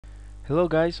Hello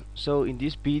guys, so in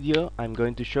this video I'm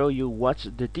going to show you what's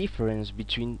the difference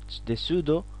between the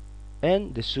sudo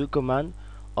and the su command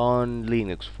on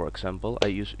Linux. For example, I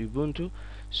use Ubuntu.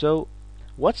 So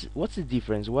what's the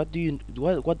difference? What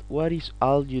is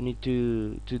all you need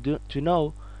to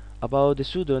know about the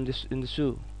sudo and the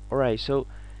su? Alright, so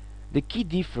the key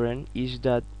difference is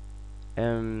that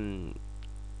um,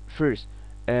 first,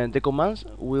 the commands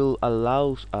will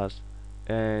allow us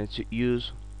to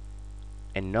use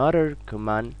another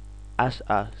command as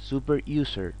a super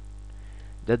user.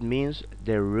 That means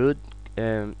the root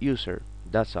user.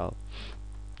 That's all.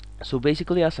 So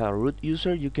basically, as a root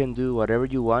user, you can do whatever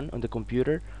you want on the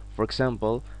computer. For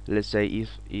example, let's say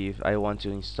if I want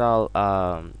to install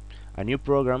a new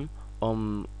program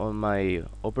on my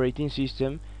operating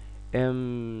system,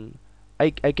 um,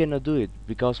 I cannot do it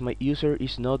because my user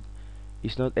is not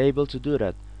able to do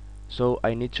that. So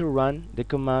I need to run the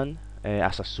command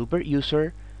as a super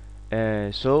user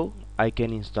so I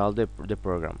can install the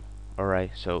program. Alright,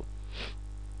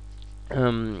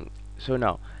 um, so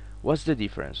now what's the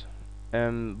difference?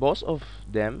 Both of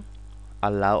them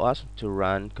allow us to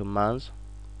run commands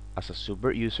as a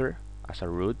super user, as a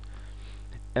root,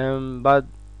 but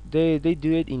they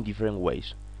do it in different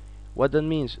ways. What that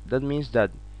means? That means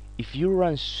that if you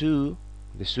run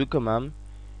the su command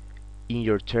in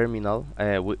your terminal,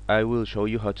 I will show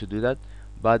you how to do that,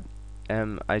 but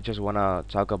I just wanna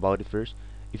talk about it first.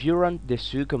 If you run the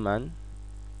su command,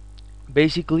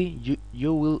 basically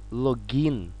you will log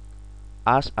in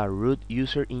as a root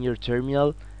user in your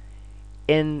terminal,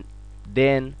 and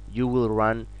then you will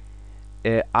run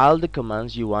all the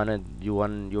commands you wanna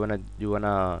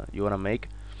make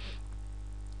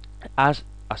as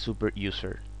a super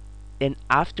user. And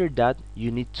after that,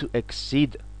 you need to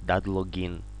exceed that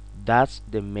login. That's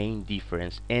the main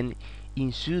difference. And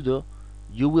in sudo,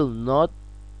 you will not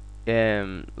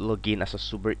log in as a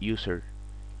super user.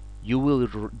 You will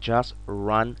just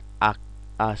run a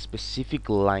specific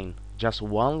line, just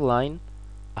one line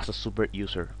as a super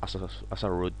user, as a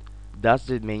root. That's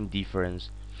the main difference.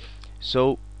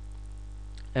 So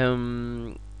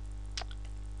um,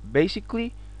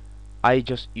 basically, I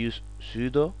just use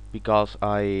sudo because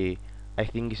I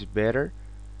think it's better,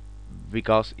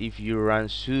 because if you run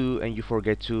su and you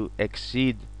forget to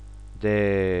exceed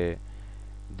the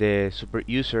super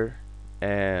user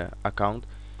account,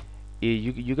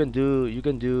 you can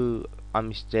do a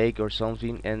mistake or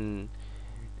something, and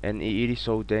it is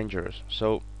so dangerous.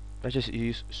 So let's just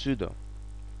use sudo.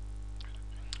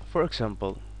 For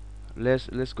example,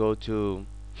 let's go to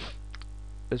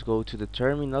the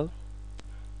terminal.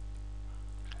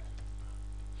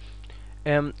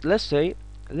 Let's say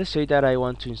that I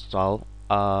want to install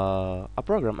a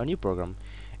new program.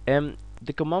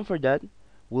 The command for that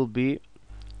will be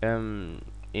in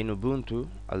Ubuntu,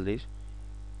 at least,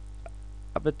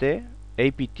 apt-get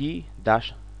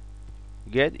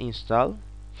install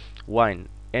wine,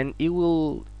 and it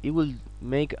will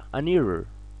make an error.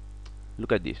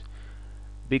 Look at this,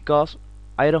 because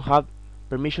I don't have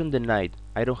permission denied.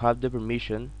 I don't have the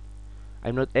permission.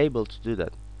 I'm not able to do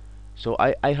that. So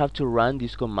I have to run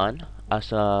this command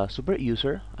as a super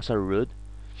user, as a root,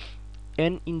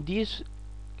 and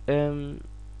um,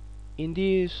 in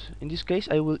this case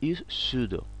I will use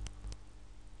sudo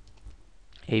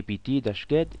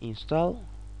apt-get install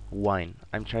wine.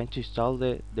 I'm trying to install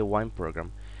the wine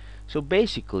program. So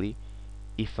basically,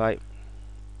 if I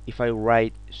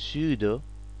write sudo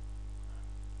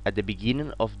at the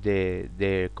beginning of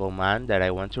the command that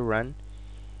I want to run,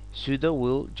 sudo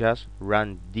will just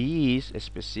run this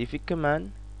specific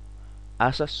command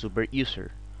as a super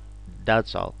user.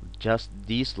 That's all. Just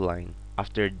this line.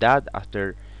 After that,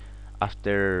 after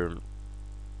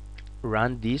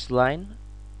run this line,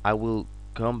 I will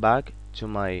come back to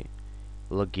my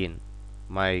login,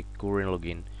 my current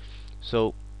login.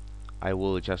 So I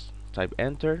will just type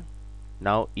enter.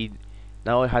 Now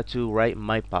I have to write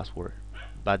my password,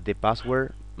 but the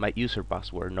password, my user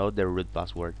password, not the root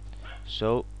password.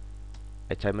 So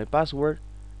I type my password,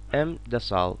 and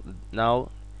that's all. Now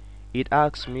it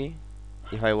asks me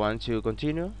if I want to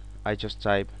continue. I just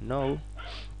type no,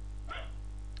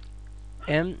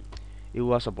 and it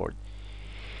was abort.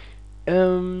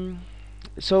 um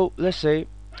so let's say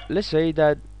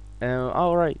that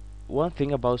all right, one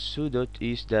thing about sudo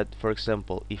is that, for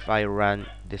example, if I run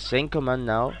the same command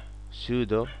now,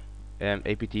 sudo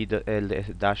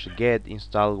apt-get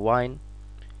install wine,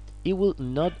 it will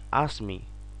not ask me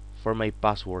for my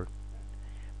password,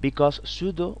 because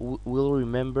sudo will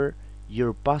remember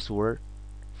your password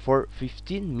for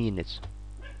 15 minutes.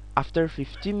 After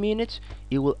 15 minutes,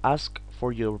 it will ask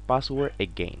for your password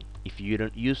again if you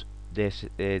don't use the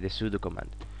sudo command.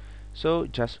 So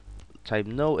just type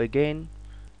no again.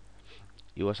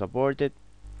 It was aborted.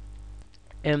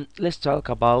 And let's talk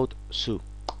about su.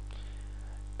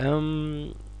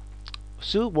 Um,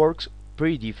 Su works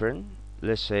pretty different.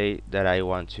 Let's say that I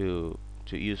want to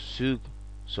use su,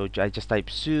 so I just type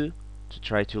su to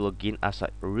try to log in as a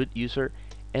root user,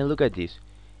 and look at this.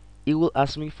 It will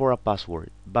ask me for a password,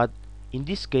 but in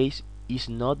this case, it's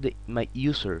not my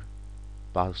user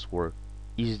password,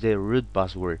 is the root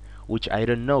password, which I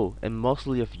don't know, and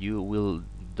mostly of you will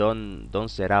don't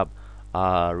set up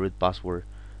a root password.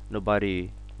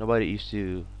 Nobody used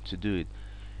to do it.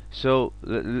 So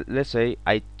let's say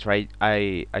I try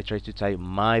to type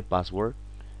my password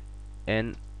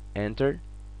and enter,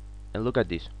 and look at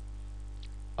this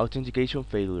authentication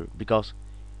failure, because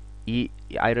it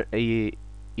I don't- it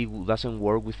doesn't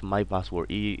work with my password.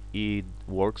 It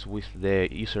works with the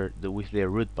with the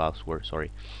root password.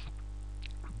 Sorry.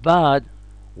 But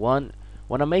one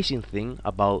one amazing thing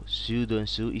about sudo and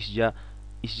su is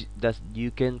that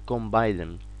you can combine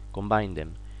them.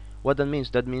 What that means?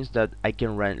 That means that I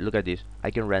can run. Look at this. I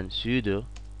can run sudo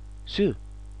su.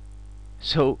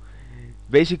 So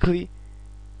basically,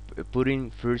 putting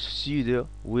first sudo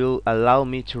will allow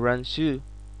me to run su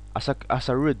as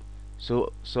a root.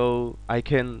 So I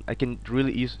can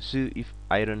really use su if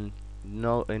I don't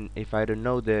know, and if I don't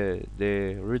know the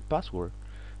root password.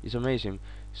 It's amazing.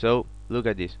 So look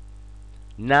at this.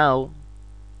 Now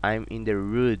I'm in the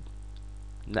root.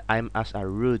 I'm as a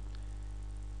root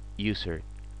user,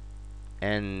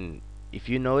 and if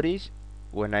you notice,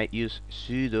 when I use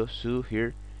sudo su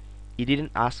here, it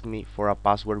didn't ask me for a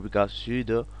password because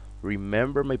sudo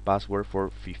remember my password for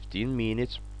 15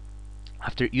 minutes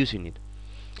after using it.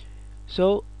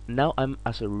 So now I'm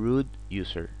as a root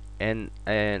user, and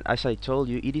as I told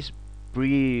you, it is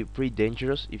pretty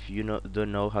dangerous if you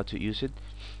don't know how to use it,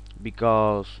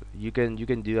 because you can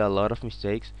do a lot of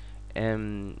mistakes,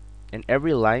 and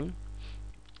every line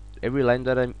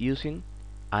that I'm using,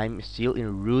 I'm still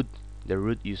in root, the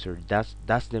root user. That's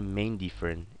the main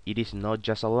difference. It is not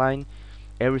just a line.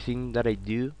 Everything that I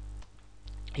do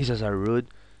is as a root,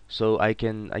 so I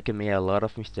can make a lot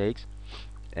of mistakes,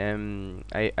 and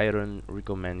I don't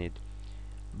recommend it.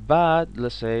 But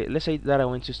let's say that I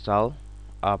want to install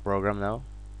a program now,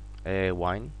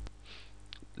 wine.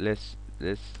 Let's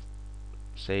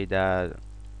say that.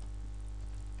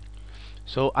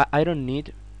 So I don't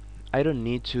need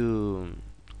to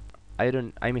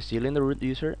I'm still in the root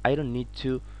user. I don't need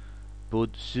to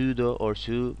put sudo or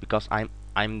su because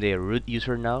I'm the root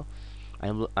user now.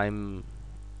 I'm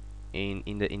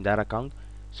in that account.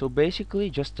 So basically,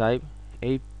 just type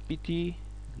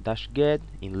apt-get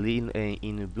in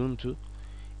Ubuntu,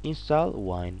 install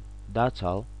wine. That's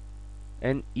all,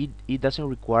 and it doesn't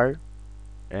require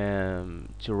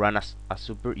to run as a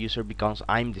super user because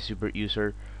I'm the super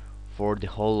user for the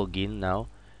whole login now.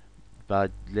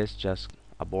 But let's just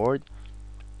abort.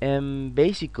 And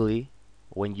basically,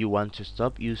 when you want to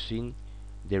stop using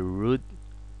the root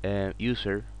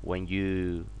user, when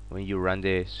you run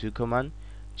the su command,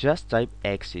 just type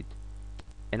exit.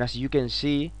 And as you can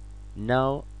see,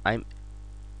 now I'm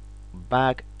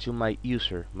back to my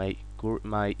user, my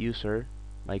user,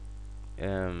 my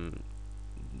um,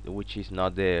 which is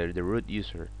not the root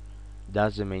user.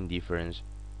 That's the main difference.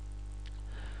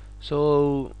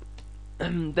 So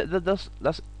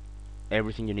that's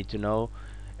everything you need to know.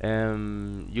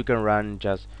 You can run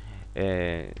just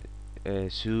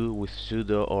su with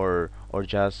sudo, or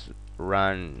just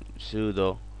run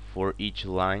sudo for each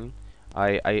line.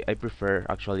 I prefer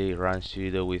actually run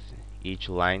sudo with each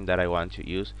line that I want to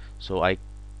use, so I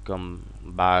come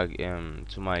back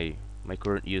to my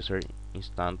current user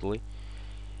instantly.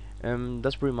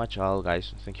 That's pretty much all,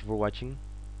 guys. Thank you for watching.